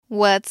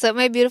What's up,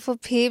 my beautiful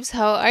peeps?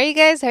 How are you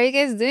guys? How are you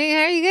guys doing?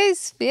 How are you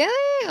guys feeling?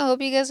 I hope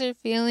you guys are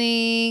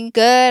feeling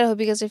good. I hope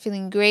you guys are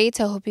feeling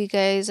great. I hope you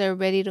guys are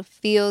ready to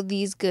feel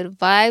these good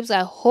vibes.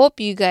 I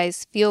hope you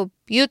guys feel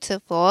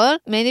beautiful.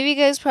 Many of you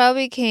guys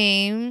probably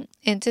came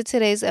into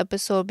today's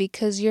episode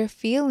because you're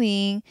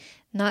feeling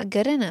not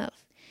good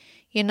enough.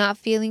 You're not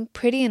feeling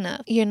pretty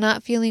enough. You're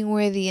not feeling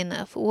worthy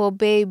enough. Well,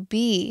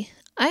 baby,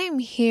 I am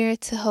here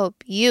to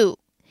help you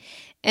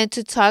and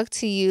to talk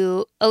to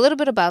you a little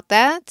bit about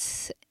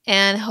that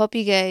and help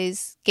you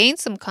guys gain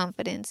some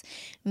confidence,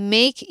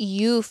 make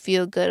you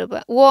feel good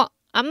about, well,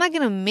 I'm not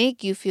going to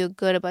make you feel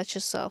good about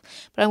yourself,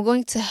 but I'm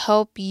going to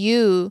help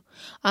you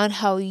on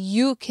how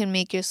you can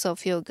make yourself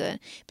feel good.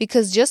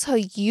 Because just how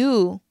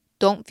you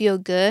don't feel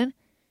good,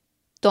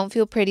 don't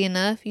feel pretty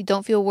enough, you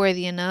don't feel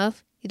worthy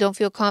enough, you don't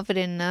feel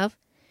confident enough,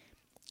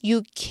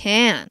 you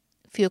can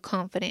feel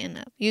confident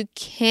enough. You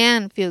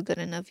can feel good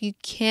enough. You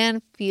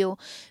can feel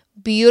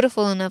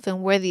beautiful enough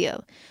and worthy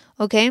of.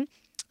 Okay?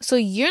 So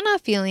you're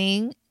not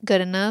feeling good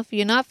enough.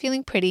 You're not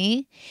feeling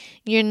pretty.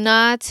 You're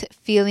not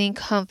feeling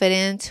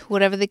confident,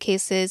 whatever the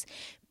case is,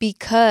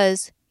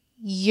 because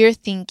you're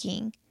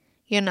thinking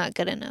you're not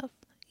good enough.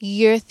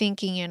 You're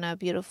thinking you're not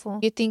beautiful.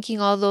 You're thinking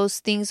all those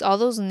things, all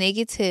those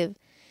negative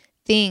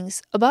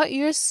things about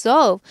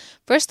yourself.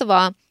 First of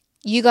all,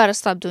 you got to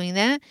stop doing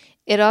that.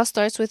 It all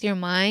starts with your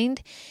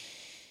mind.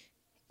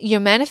 You're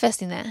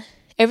manifesting that.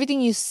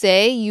 Everything you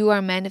say, you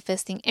are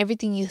manifesting.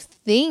 Everything you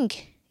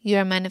think, you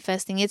are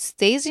manifesting. It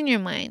stays in your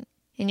mind,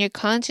 in your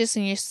conscious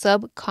and your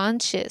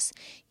subconscious.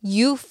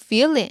 You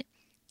feel it.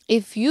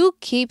 If you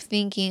keep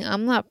thinking,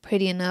 I'm not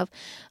pretty enough,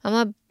 I'm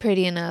not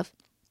pretty enough,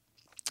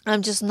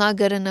 I'm just not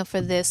good enough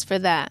for this, for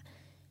that,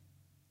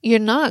 you're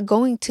not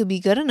going to be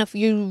good enough.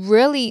 You're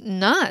really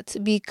not,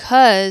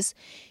 because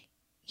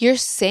you're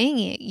saying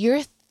it.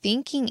 You're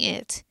thinking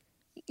it.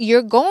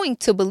 You're going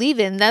to believe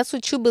it, and that's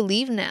what you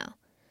believe now.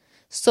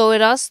 So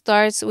it all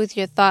starts with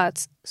your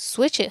thoughts.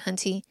 Switch it,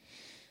 hunty.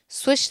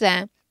 Switch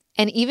that.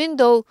 And even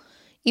though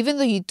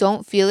you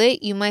don't feel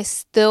it, you might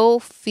still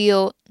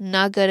feel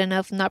not good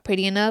enough, not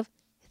pretty enough.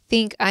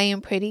 Think I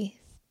am pretty.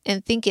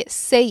 And think it.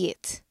 Say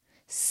it.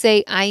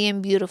 Say I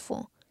am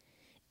beautiful.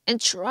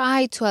 And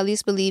try to at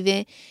least believe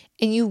it.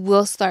 And you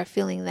will start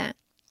feeling that.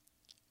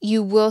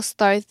 You will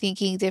start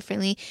thinking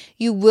differently.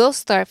 You will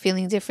start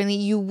feeling differently.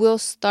 You will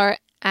start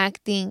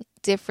acting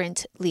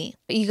differently.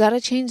 You got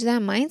to change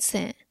that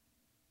mindset.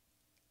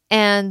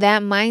 And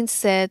that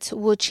mindset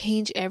will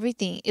change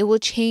everything. It will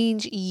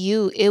change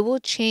you. It will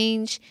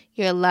change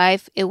your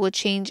life. It will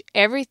change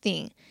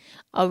everything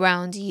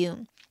around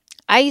you.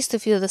 I used to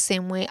feel the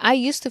same way. I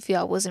used to feel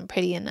I wasn't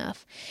pretty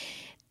enough.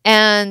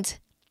 And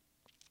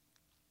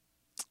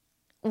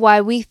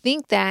why we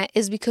think that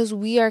is because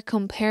we are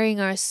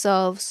comparing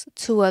ourselves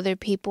to other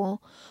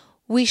people.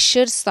 We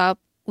should stop.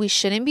 We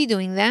shouldn't be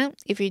doing that.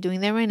 If you're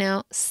doing that right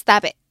now,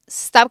 stop it.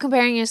 Stop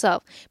comparing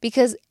yourself,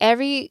 because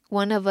every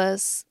one of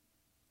us,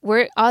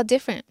 we're all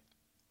different.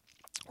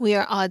 We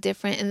are all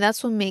different, and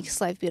that's what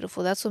makes life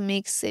beautiful. That's what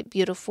makes it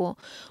beautiful.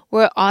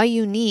 We're all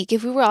unique.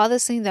 If we were all the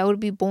same, that would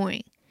be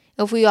boring.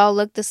 If we all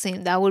looked the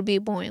same, that would be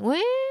boring.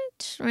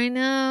 Which, right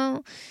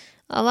now,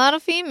 a lot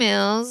of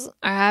females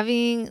are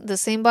having the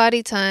same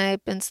body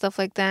type and stuff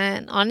like that.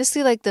 And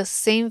honestly, like the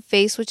same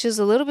face, which is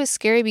a little bit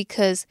scary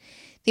because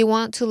they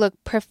want to look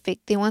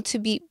perfect. They want to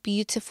be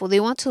beautiful. They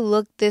want to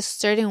look this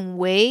certain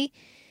way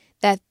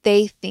that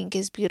they think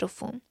is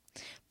beautiful.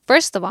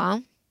 First of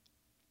all,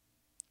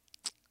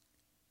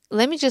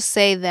 let me just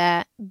say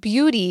that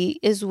beauty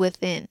is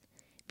within.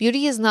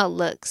 Beauty is not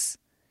looks.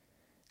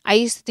 I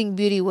used to think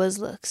beauty was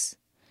looks,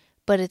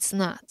 but it's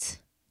not.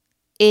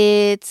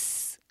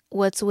 It's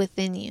what's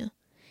within you.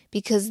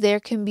 Because there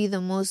can be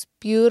the most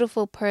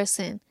beautiful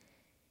person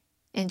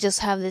and just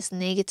have this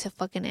negative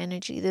fucking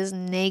energy, this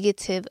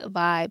negative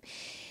vibe.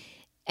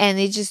 And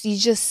you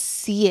just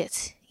see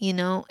it,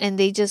 and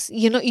they just,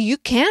 you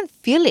can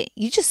feel it.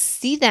 You just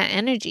see that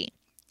energy.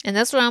 And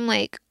that's where I'm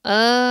like,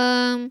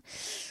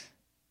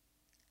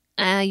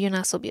 you're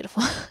not so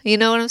beautiful. You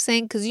know what I'm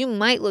saying? Because you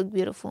might look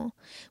beautiful,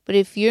 but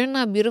if you're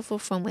not beautiful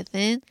from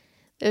within,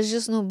 there's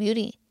just no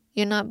beauty.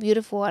 You're not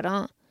beautiful at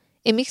all.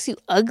 It makes you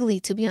ugly,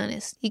 to be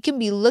honest. You can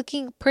be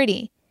looking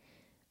pretty,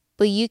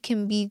 but you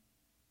can be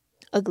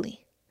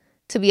ugly,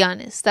 to be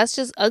honest. That's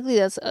just ugly.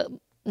 That's a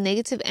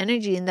negative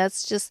energy, and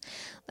that's just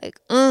like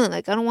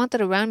I don't want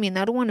that around me, and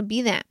I don't want to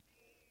be that.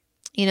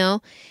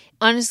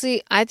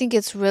 Honestly, I think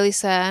it's really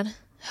sad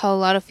how a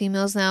lot of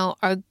females now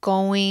are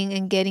going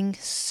and getting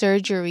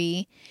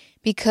surgery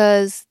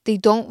because they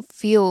don't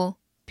feel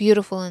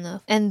beautiful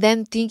enough, and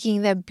then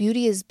thinking that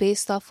beauty is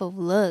based off of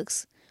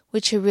looks,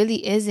 which it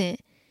really isn't.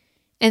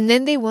 And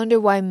then they wonder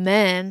why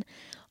men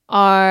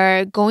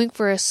are going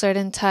for a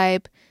certain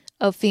type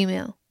of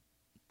female.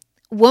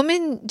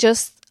 Women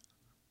just,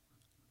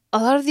 a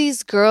lot of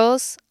these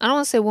girls, I don't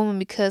want to say woman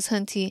because,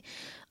 hunty,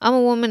 I'm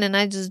a woman and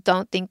I just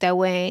don't think that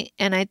way.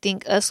 And I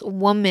think us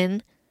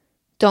women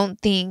don't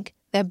think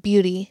that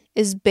beauty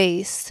is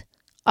based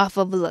off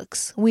of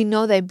looks. We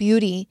know that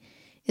beauty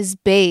is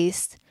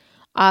based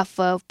off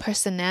of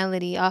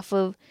personality, off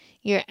of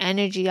your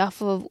energy,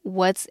 off of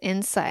what's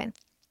inside.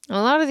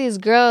 A lot of these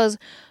girls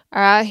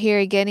are out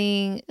here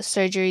getting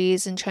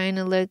surgeries and trying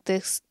to look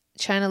this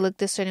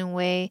certain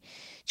way,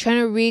 trying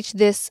to reach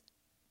this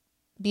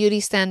beauty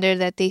standard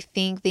that they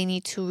think they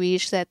need to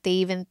reach, that they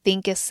even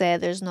think is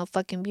set. There's no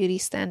fucking beauty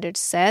standard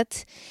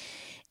set.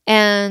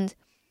 And,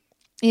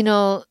 you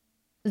know,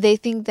 they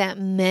think that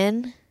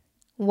men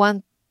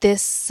want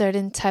this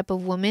certain type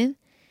of woman,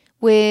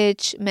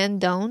 which men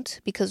don't,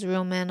 because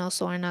real men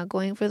also are not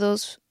going for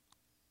those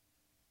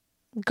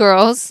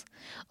girls.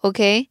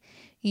 Okay?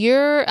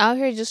 You're out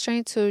here just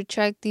trying to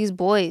attract these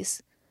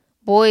boys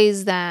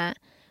that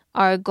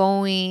are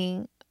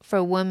going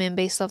for women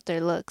based off their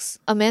looks.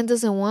 A man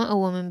doesn't want a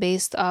woman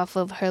based off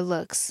of her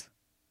looks,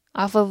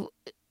 off of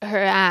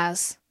her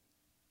ass.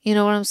 You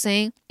know what I'm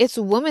saying? It's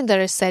women that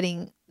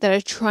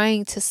are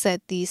trying to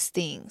set these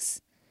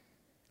things,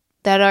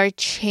 that are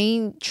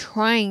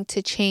trying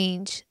to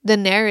change the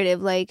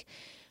narrative. Like,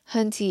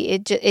 hunty,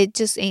 it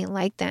just ain't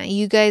like that.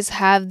 You guys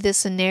have this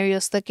scenario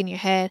stuck in your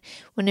head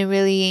when it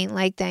really ain't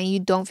like that. You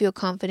don't feel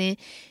confident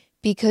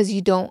because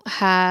you don't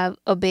have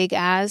a big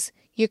ass.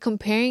 You're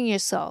comparing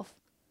yourself.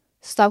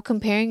 Stop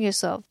comparing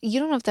yourself. You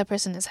don't know if that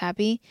person is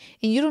happy,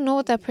 and you don't know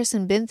what that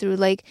person been through.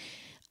 Like,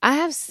 I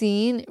have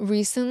seen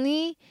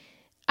recently,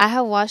 I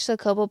have watched a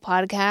couple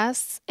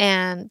podcasts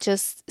and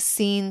just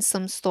seen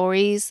some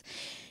stories,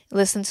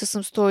 listened to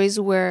some stories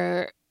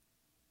where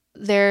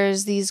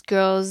there's these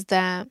girls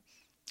that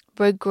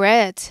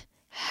regret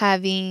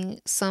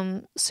having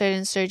some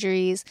certain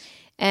surgeries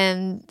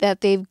and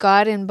that they've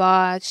gotten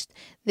botched,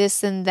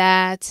 this and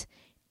that.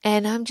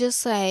 And I'm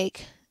just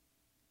like,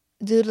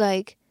 dude,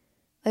 like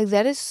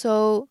that is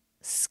so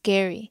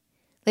scary.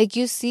 Like,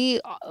 you see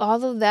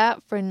all of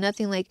that for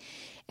nothing. Like,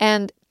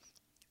 and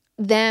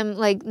them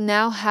like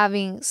now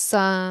having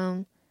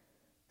some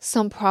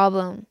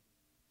problem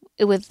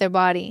with their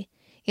body.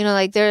 You know,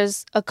 like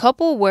there's a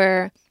couple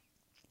where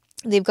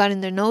they've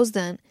gotten their nose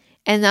done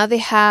and now they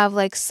have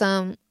like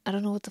some, I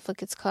don't know what the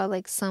fuck it's called,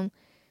 like some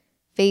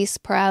face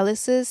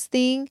paralysis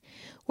thing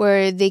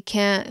where they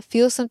can't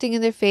feel something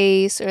in their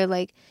face or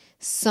like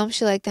some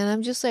shit like that. And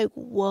I'm just like,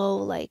 whoa,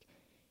 like,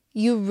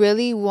 you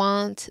really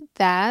want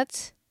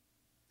that?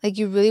 Like,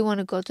 you really want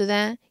to go through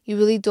that? You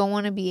really don't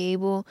want to be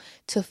able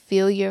to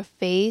feel your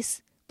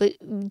face, but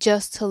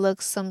just to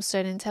look some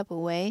certain type of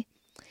way?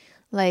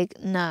 Like,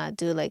 nah,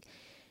 dude. Like,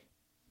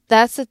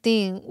 that's the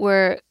thing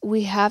where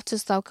we have to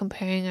stop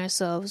comparing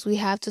ourselves. We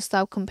have to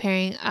stop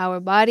comparing our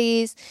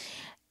bodies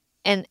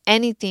and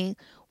anything.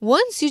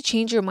 Once you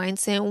change your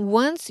mindset,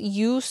 once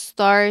you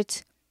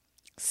start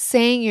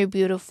saying you're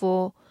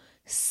beautiful,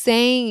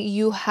 saying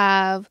you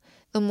have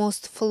the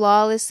most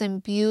flawless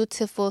and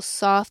beautiful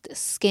soft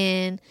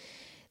skin,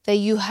 that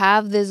you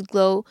have this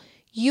glow,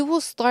 you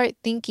will start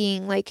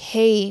thinking like,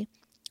 hey,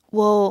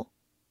 well,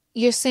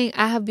 you're saying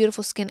I have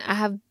beautiful skin, I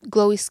have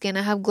glowy skin,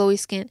 I have glowy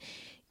skin.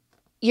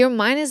 Your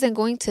mind isn't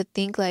going to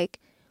think like,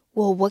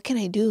 well, what can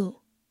I do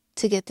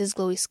to get this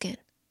glowy skin?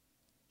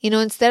 You know,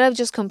 instead of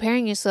just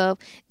comparing yourself,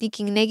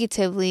 thinking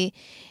negatively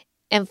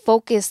and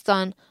focused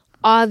on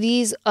all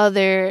these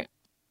other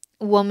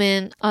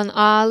women, on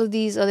all of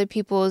these other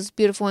people's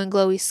beautiful and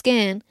glowy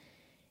skin,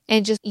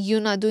 and just you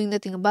not doing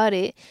nothing about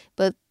it,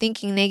 but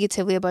thinking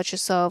negatively about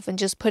yourself and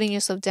just putting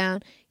yourself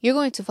down, you're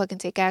going to fucking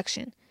take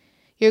action.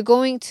 You're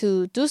going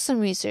to do some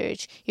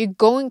research. You're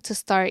going to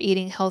start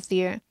eating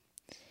healthier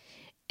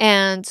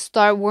and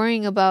start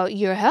worrying about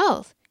your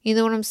health. You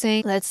know what I'm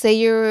saying? Let's say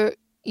your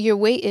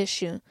weight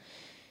issue.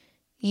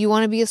 You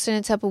want to be a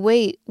certain type of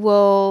weight.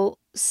 Well,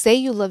 say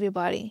you love your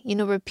body. You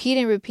know, repeat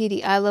and repeat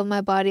it. I love my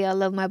body. I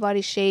love my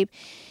body shape.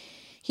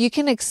 You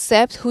can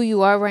accept who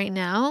you are right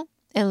now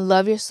and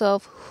love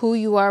yourself who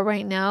you are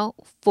right now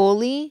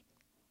fully,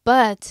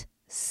 but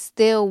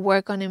still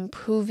work on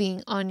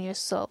improving on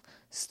yourself.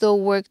 Still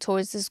work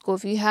towards this goal.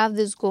 If you have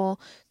this goal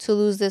to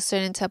lose this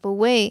certain type of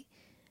weight,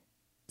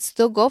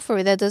 still go for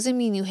it. That doesn't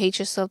mean you hate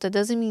yourself. That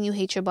doesn't mean you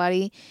hate your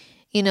body.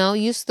 You know,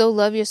 you still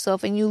love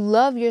yourself, and you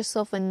love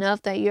yourself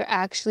enough that you're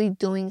actually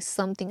doing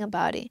something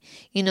about it.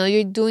 You know,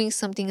 you're doing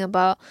something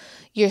about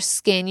your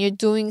skin. You're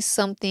doing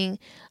something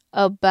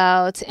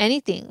about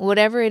anything,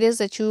 whatever it is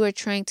that you are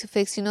trying to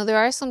fix. You know, there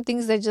are some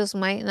things that just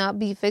might not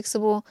be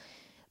fixable,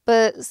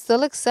 but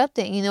still accept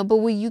it, you know. But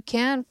what you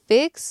can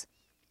fix,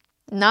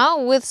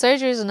 not with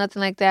surgeries or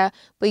nothing like that,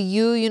 but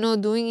you know,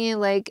 doing it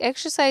like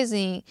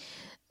exercising,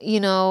 you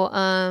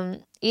know,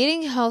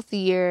 eating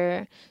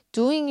healthier,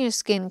 doing your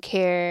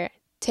skincare,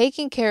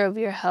 taking care of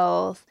your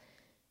health,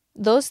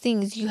 those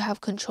things you have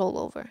control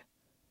over.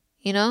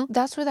 You know,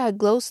 that's where that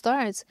glow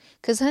starts.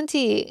 Because,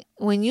 hunty,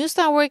 when you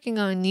start working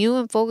on you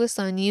and focus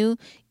on you,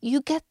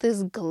 you get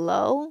this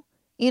glow.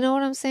 You know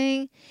what I'm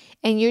saying?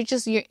 And your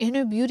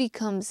inner beauty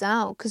comes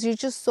out because you're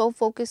just so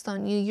focused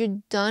on you. You're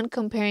done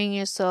comparing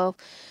yourself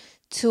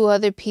to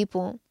other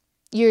people.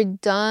 You're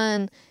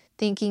done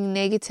thinking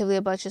negatively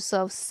about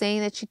yourself, saying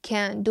that you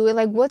can't do it.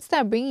 Like, what's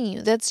that bringing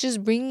you? That's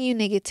just bringing you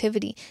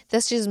negativity.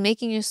 That's just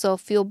making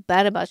yourself feel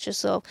bad about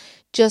yourself.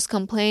 Just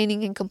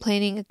complaining and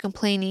complaining and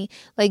complaining.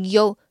 Like,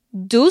 yo,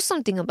 do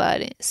something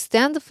about it.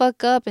 Stand the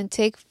fuck up and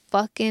take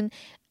fucking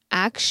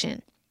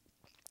action.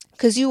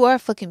 Because you are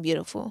fucking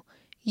beautiful.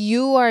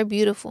 You are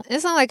beautiful.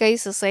 It's not like I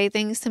used to say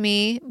things to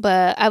me,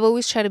 but I've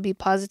always tried to be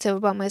positive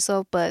about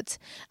myself, but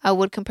I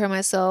would compare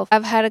myself.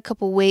 I've had a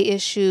couple weight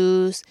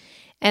issues,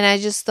 and I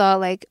just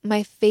thought like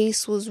my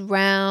face was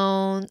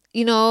round,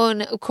 you know,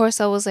 and of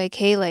course I was like,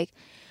 hey, like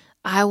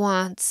I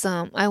want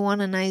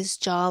a nice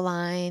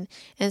jawline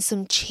and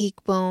some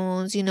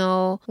cheekbones, you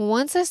know.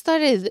 Once I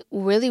started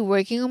really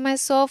working on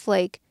myself,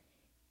 like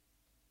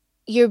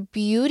your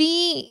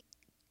beauty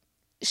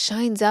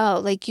shines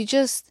out. Like you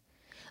just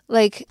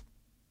like,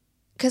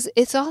 because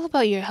it's all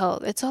about your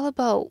health. It's all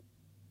about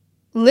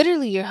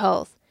literally your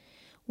health.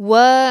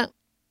 What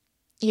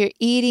you're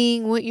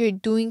eating, what you're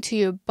doing to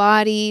your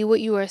body,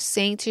 what you are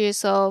saying to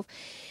yourself.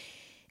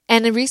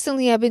 And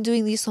recently I've been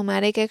doing these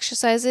somatic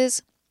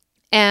exercises,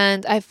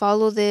 and I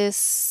follow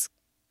this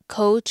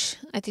coach.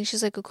 I think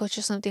she's like a coach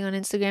or something on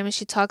Instagram, and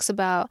she talks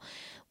about,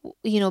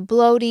 you know,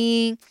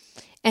 bloating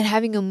and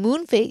having a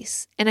moon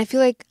face. And I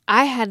feel like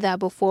I had that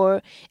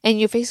before, and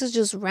your face is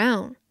just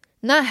round.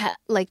 Not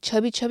like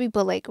chubby,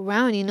 but like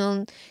round, you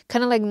know,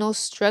 kind of like no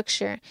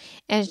structure.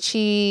 And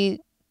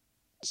she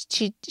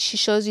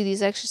shows you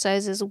these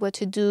exercises, what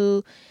to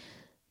do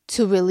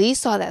to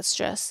release all that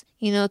stress,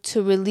 you know,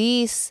 to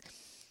release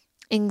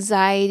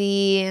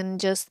anxiety and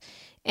just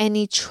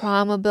any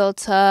trauma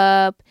built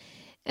up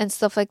and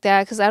stuff like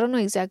that. Because I don't know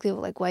exactly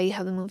like why you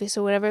have the moon face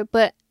or whatever,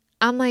 but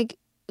I'm like,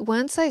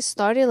 once I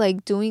started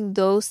like doing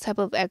those type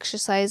of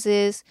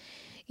exercises,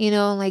 you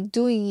know, like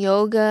doing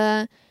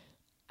yoga,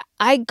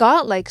 I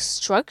got like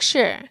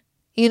structure.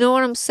 You know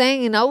what I'm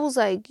saying? And I was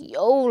like,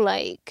 yo,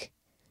 like,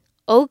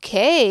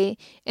 okay.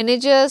 And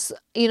it just,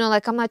 you know,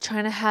 like I'm not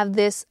trying to have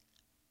this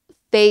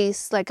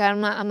face. Like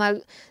I'm not,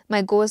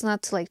 my goal is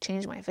not to like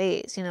change my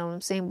face. You know what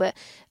I'm saying? But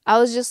I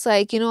was just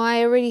like, you know,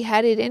 I already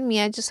had it in me.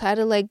 I just had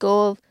to let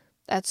go of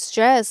that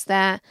stress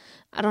that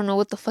I don't know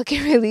what the fuck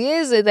it really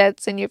is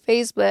that's in your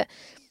face. But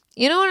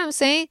you know what I'm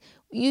saying?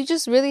 You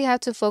just really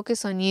have to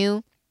focus on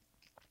you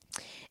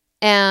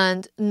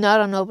and not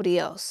on nobody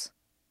else.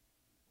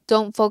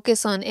 Don't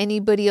focus on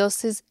anybody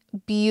else's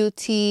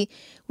beauty.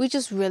 We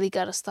just really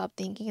got to stop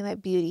thinking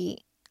that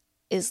beauty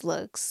is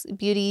looks.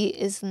 Beauty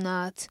is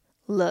not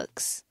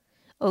looks.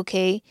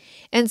 Okay?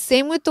 And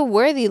same with the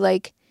worthy.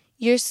 Like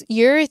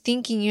you're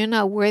thinking you're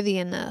not worthy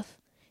enough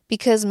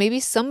because maybe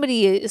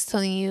somebody is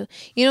telling you,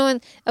 you know,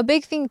 and a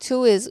big thing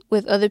too is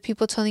with other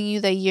people telling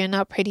you that you're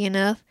not pretty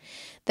enough,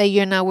 that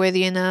you're not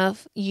worthy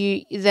enough,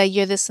 that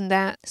you're this and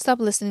that. Stop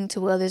listening to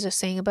what others are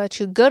saying about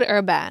you, good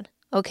or bad,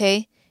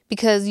 okay?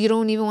 Because you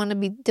don't even want to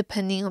be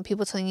depending on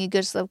people telling you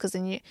good stuff, because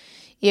then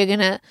you're going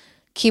to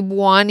keep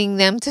wanting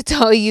them to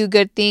tell you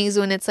good things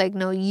when it's like,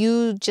 no,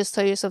 you just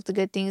tell yourself the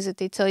good things. If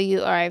they tell you,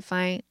 all right,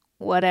 fine,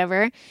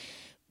 whatever.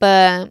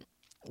 But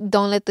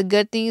don't let the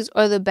good things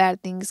or the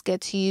bad things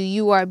get to you.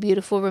 You are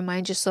beautiful.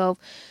 Remind yourself.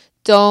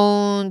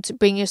 Don't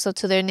bring yourself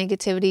to their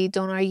negativity.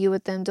 Don't argue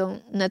with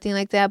them. Nothing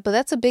like that. But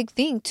that's a big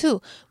thing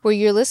too, where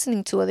you're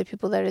listening to other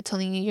people that are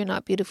telling you you're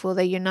not beautiful,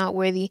 that you're not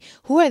worthy.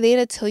 Who are they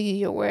to tell you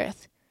your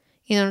worth?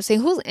 You know what I'm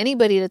saying? Who's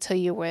anybody to tell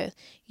you your worth?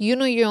 You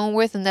know your own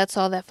worth, and that's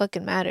all that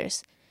fucking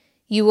matters.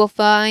 You will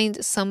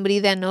find somebody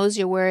that knows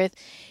your worth,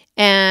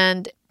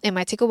 and it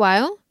might take a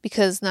while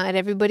because not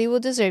everybody will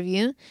deserve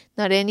you.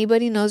 Not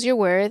anybody knows your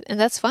worth, and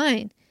that's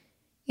fine.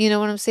 You know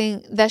what I'm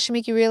saying? That should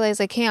make you realize,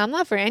 like, hey, I'm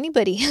not for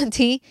anybody,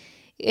 auntie.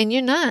 And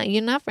you're not.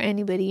 You're not for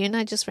anybody. You're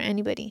not just for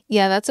anybody.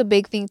 Yeah, that's a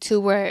big thing too,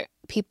 where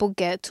people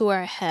get to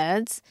our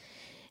heads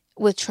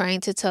with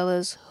trying to tell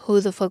us who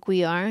the fuck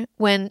we are.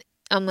 When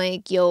I'm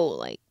like, yo,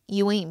 like,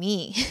 you ain't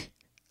me.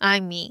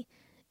 I'm me.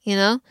 You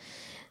know?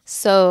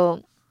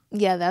 So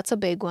yeah, that's a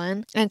big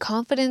one. And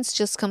confidence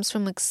just comes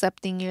from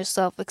accepting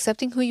yourself,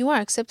 accepting who you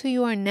are, accept who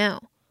you are now.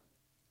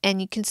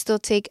 And you can still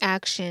take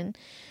action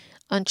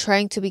on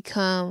trying to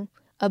become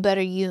a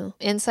better you,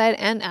 inside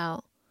and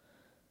out.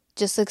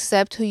 Just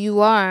accept who you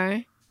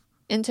are,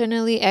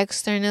 internally,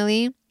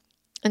 externally.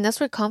 And that's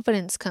where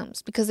confidence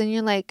comes. Because then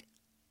you're like,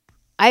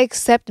 I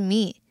accept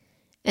me.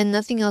 And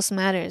nothing else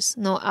matters.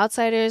 No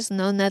outsiders,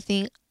 no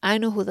nothing. I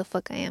know who the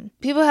fuck I am.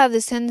 People have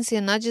this tendency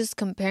of not just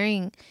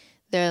comparing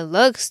their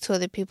looks to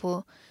other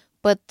people,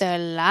 but their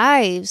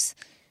lives,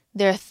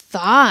 their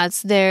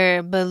thoughts,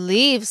 their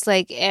beliefs,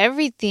 like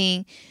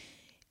everything.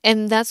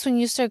 And that's when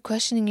you start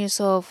questioning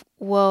yourself,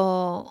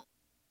 well,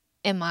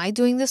 am I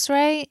doing this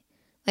right?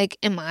 Like,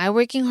 am I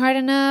working hard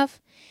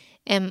enough?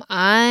 Am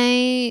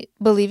I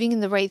believing in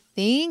the right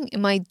thing?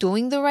 Am I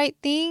doing the right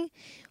thing?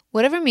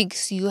 Whatever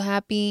makes you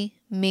happy,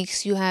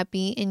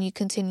 and you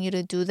continue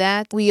to do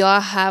that. We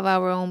all have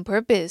our own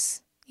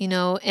purpose, you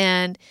know,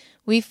 and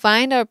we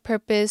find our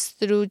purpose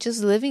through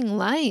just living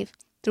life,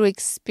 through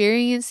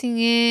experiencing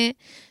it,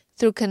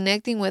 through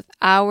connecting with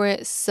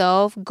our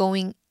self,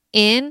 going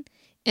in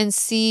and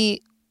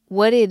see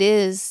what it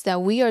is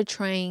that we are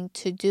trying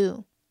to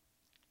do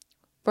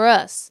for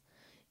us,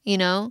 you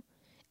know?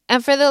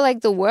 And for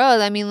the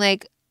world, I mean,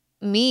 like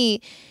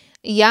me,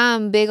 yeah,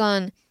 I'm big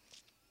on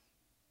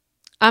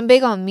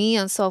me,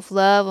 on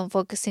self-love, on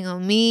focusing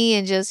on me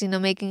and just,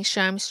 making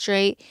sure I'm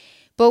straight.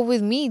 But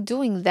with me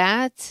doing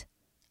that,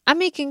 I'm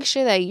making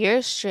sure that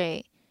you're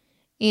straight,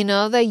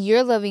 that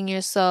you're loving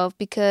yourself,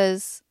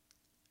 because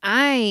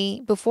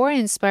before I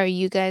inspire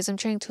you guys, I'm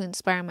trying to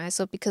inspire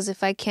myself, because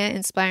if I can't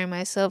inspire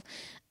myself,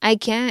 I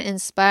can't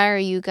inspire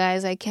you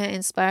guys. I can't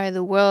inspire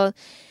the world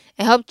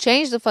and help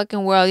change the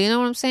fucking world. You know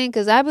what I'm saying?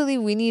 Because I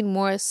believe we need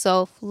more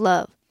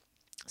self-love.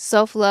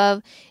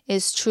 Self-love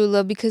is true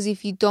love, because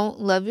if you don't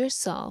love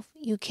yourself,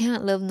 you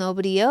can't love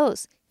nobody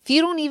else. If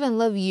you don't even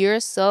love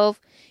yourself,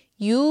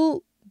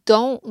 you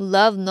don't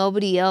love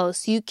nobody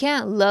else. You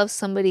can't love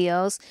somebody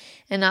else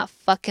and not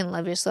fucking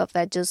love yourself.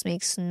 That just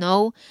makes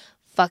no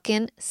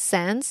fucking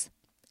sense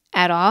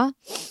at all.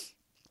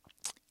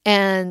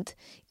 And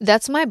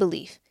that's my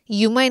belief.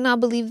 You might not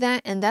believe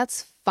that, and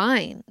that's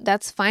fine.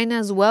 That's fine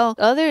as well.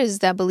 Others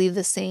that believe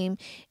the same,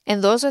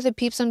 and those are the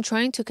peeps I'm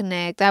trying to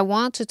connect. I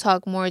want to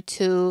talk more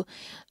to.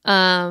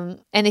 And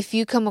if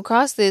you come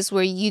across this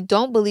where you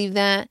don't believe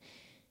that,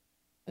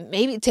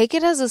 maybe take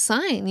it as a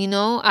sign,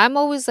 I'm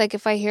always like,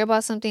 if I hear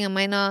about something, I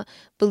might not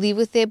believe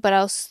with it, but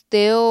I'll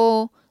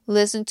still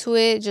listen to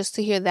it just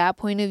to hear that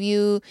point of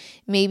view.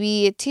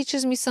 Maybe it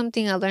teaches me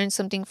something. I learned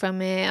something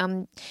from it.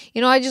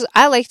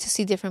 I like to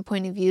see different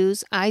point of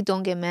views. I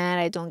don't get mad.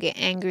 I don't get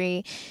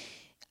angry.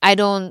 I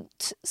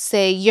don't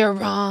say you're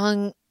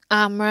wrong,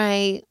 I'm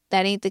right.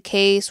 That ain't the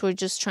case. We're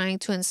just trying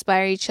to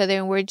inspire each other,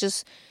 and we're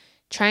just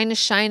trying to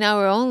shine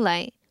our own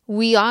light.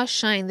 We all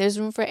shine. There's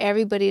room for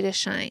everybody to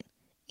shine.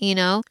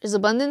 There's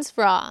abundance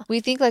for all. We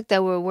think like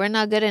that we're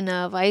not good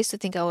enough. I used to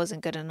think I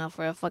wasn't good enough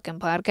for a fucking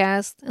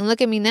podcast. And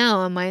look at me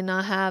now. I might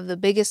not have the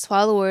biggest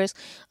followers.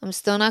 I'm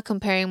still not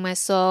comparing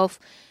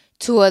myself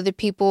to other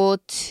people,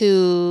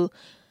 to,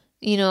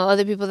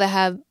 other people that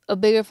have a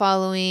bigger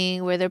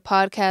following, where their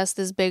podcast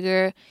is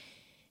bigger.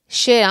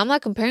 Shit, I'm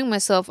not comparing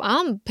myself.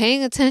 I'm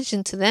paying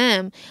attention to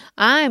them.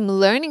 I'm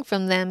learning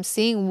from them,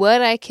 seeing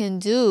what I can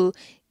do,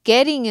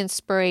 getting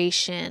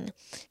inspiration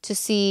to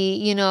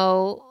see,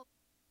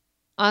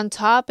 on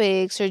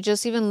topics, or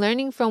just even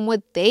learning from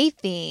what they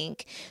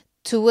think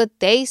to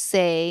what they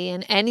say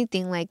and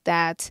anything like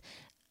that.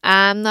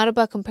 I'm not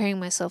about comparing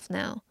myself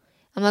now.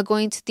 I'm not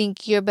going to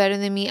think you're better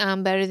than me,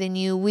 I'm better than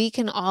you. We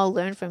can all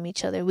learn from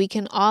each other. We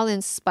can all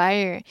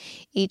inspire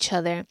each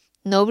other.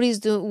 Nobody's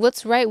doing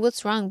what's right,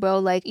 what's wrong, bro.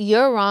 Like,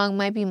 your wrong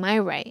might be my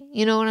right.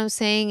 You know what I'm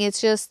saying?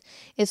 It's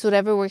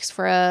whatever works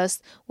for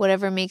us,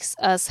 whatever makes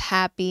us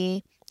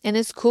happy. And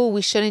it's cool.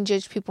 We shouldn't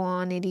judge people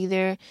on it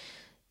either.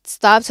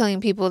 Stop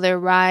telling people they're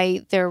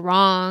right, they're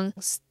wrong.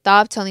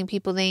 Stop telling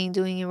people they ain't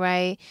doing it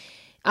right.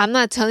 I'm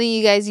not telling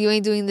you guys you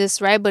ain't doing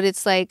this right, but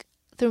it's like,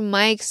 through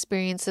my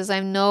experiences, I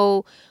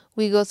know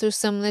we go through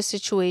similar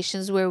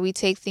situations where we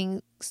take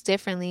things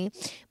differently,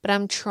 but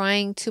I'm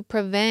trying to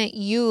prevent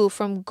you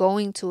from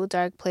going to a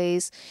dark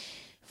place,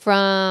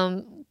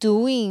 from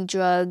doing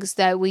drugs,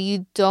 that way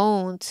you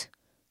don't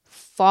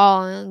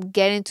fall and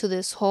get into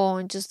this hole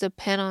and just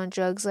depend on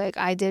drugs. Like,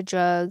 I did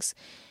drugs.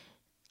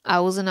 I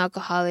was an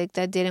alcoholic.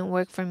 That didn't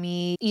work for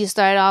me. You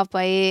start off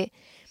by it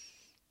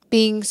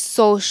being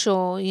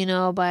social,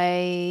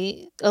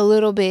 by a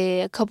little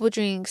bit, a couple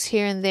drinks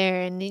here and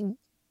there, and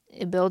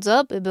it builds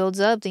up.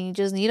 Then you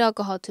just need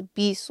alcohol to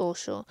be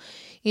social.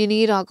 You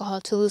need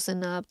alcohol to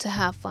loosen up, to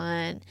have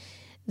fun,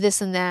 this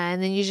and that.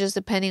 And then you're just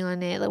depending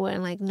on it.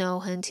 Like, no,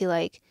 hunty,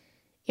 like,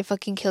 you're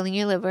fucking killing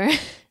your liver,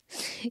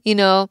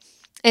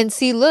 And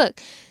see,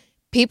 look,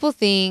 people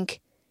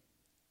think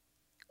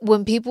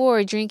when people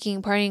are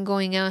drinking, partying,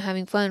 going out,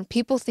 having fun,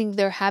 people think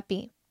they're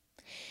happy.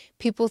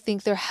 People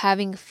think they're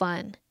having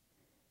fun.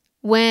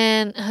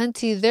 When,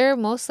 hunty, they're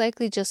most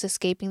likely just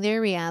escaping their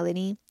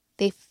reality.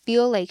 They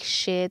feel like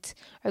shit,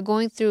 are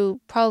going through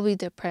probably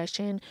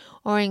depression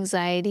or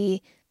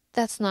anxiety.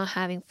 That's not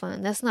having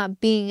fun. That's not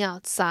being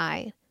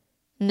outside.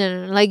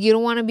 No. Like, you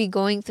don't want to be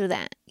going through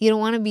that. You don't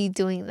want to be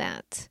doing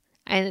that.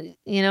 And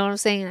you know what I'm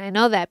saying? I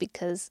know that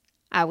because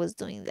I was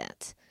doing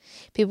that.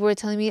 People were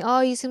telling me,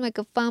 oh, you seem like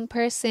a fun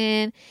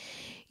person.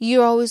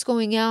 You're always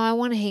going out. I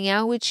want to hang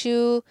out with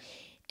you.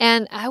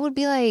 And I would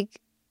be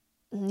like,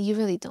 you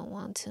really don't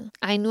want to.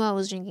 I knew I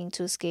was drinking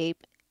to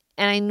escape.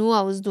 And I knew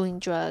I was doing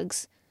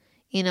drugs,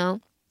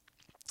 And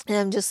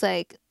I'm just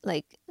like,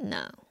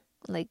 no.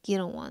 Like, you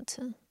don't want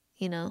to,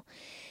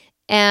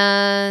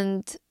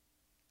 And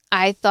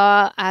I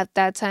thought at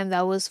that time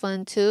that was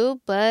fun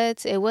too,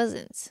 but it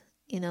wasn't.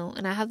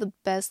 And I have the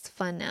best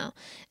fun now.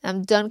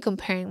 I'm done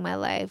comparing my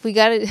life.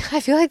 I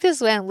feel like this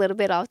went a little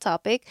bit off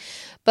topic,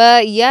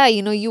 but yeah,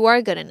 you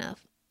are good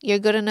enough. You're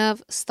good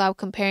enough. Stop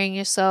comparing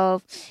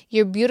yourself.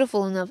 You're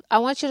beautiful enough. I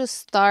want you to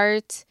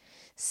start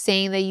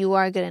saying that you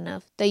are good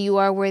enough, that you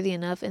are worthy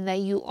enough, and that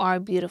you are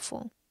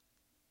beautiful.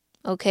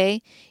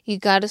 Okay? You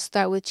got to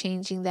start with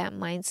changing that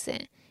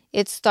mindset.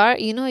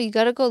 You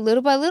gotta go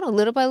little by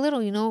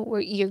little,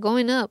 where you're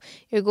going up.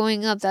 You're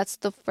going up. That's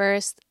the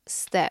first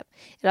step.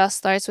 It all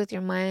starts with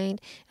your mind.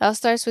 It all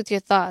starts with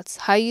your thoughts,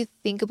 how you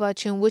think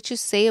about you and what you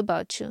say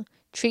about you.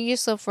 Treat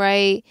yourself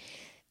right.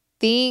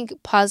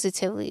 Think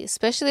positively,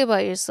 especially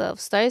about yourself.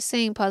 Start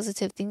saying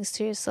positive things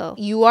to yourself.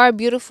 You are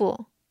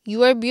beautiful.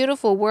 You are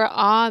beautiful. We're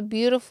all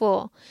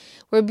beautiful.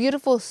 We're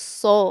beautiful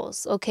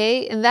souls,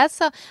 okay? And that's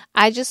how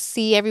I just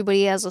see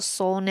everybody as a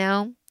soul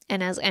now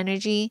and as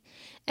energy.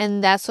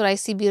 And that's what I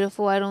see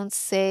beautiful. I don't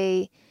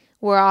say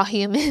we're all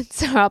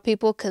humans or all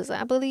people, because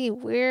I believe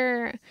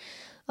we're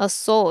a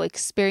soul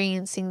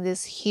experiencing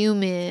this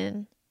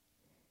human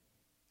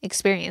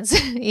experience,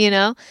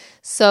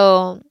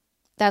 So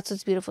that's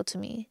what's beautiful to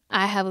me.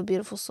 I have a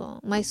beautiful soul.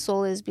 My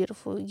soul is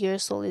beautiful. Your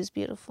soul is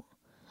beautiful.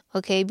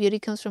 Okay? Beauty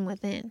comes from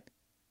within.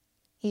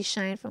 You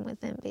shine from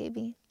within,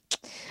 baby.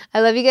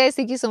 I love you guys.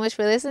 Thank you so much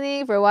for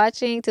listening, for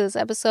watching to this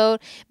episode.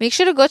 Make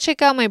sure to go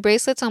check out my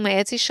bracelets on my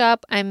Etsy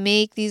shop. I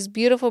make these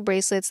beautiful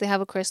bracelets. They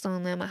have a crystal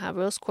in them. I have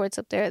rose quartz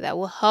up there that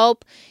will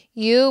help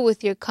you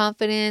with your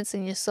confidence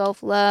and your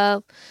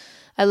self-love.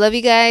 I love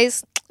you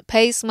guys.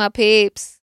 Peace, my peeps.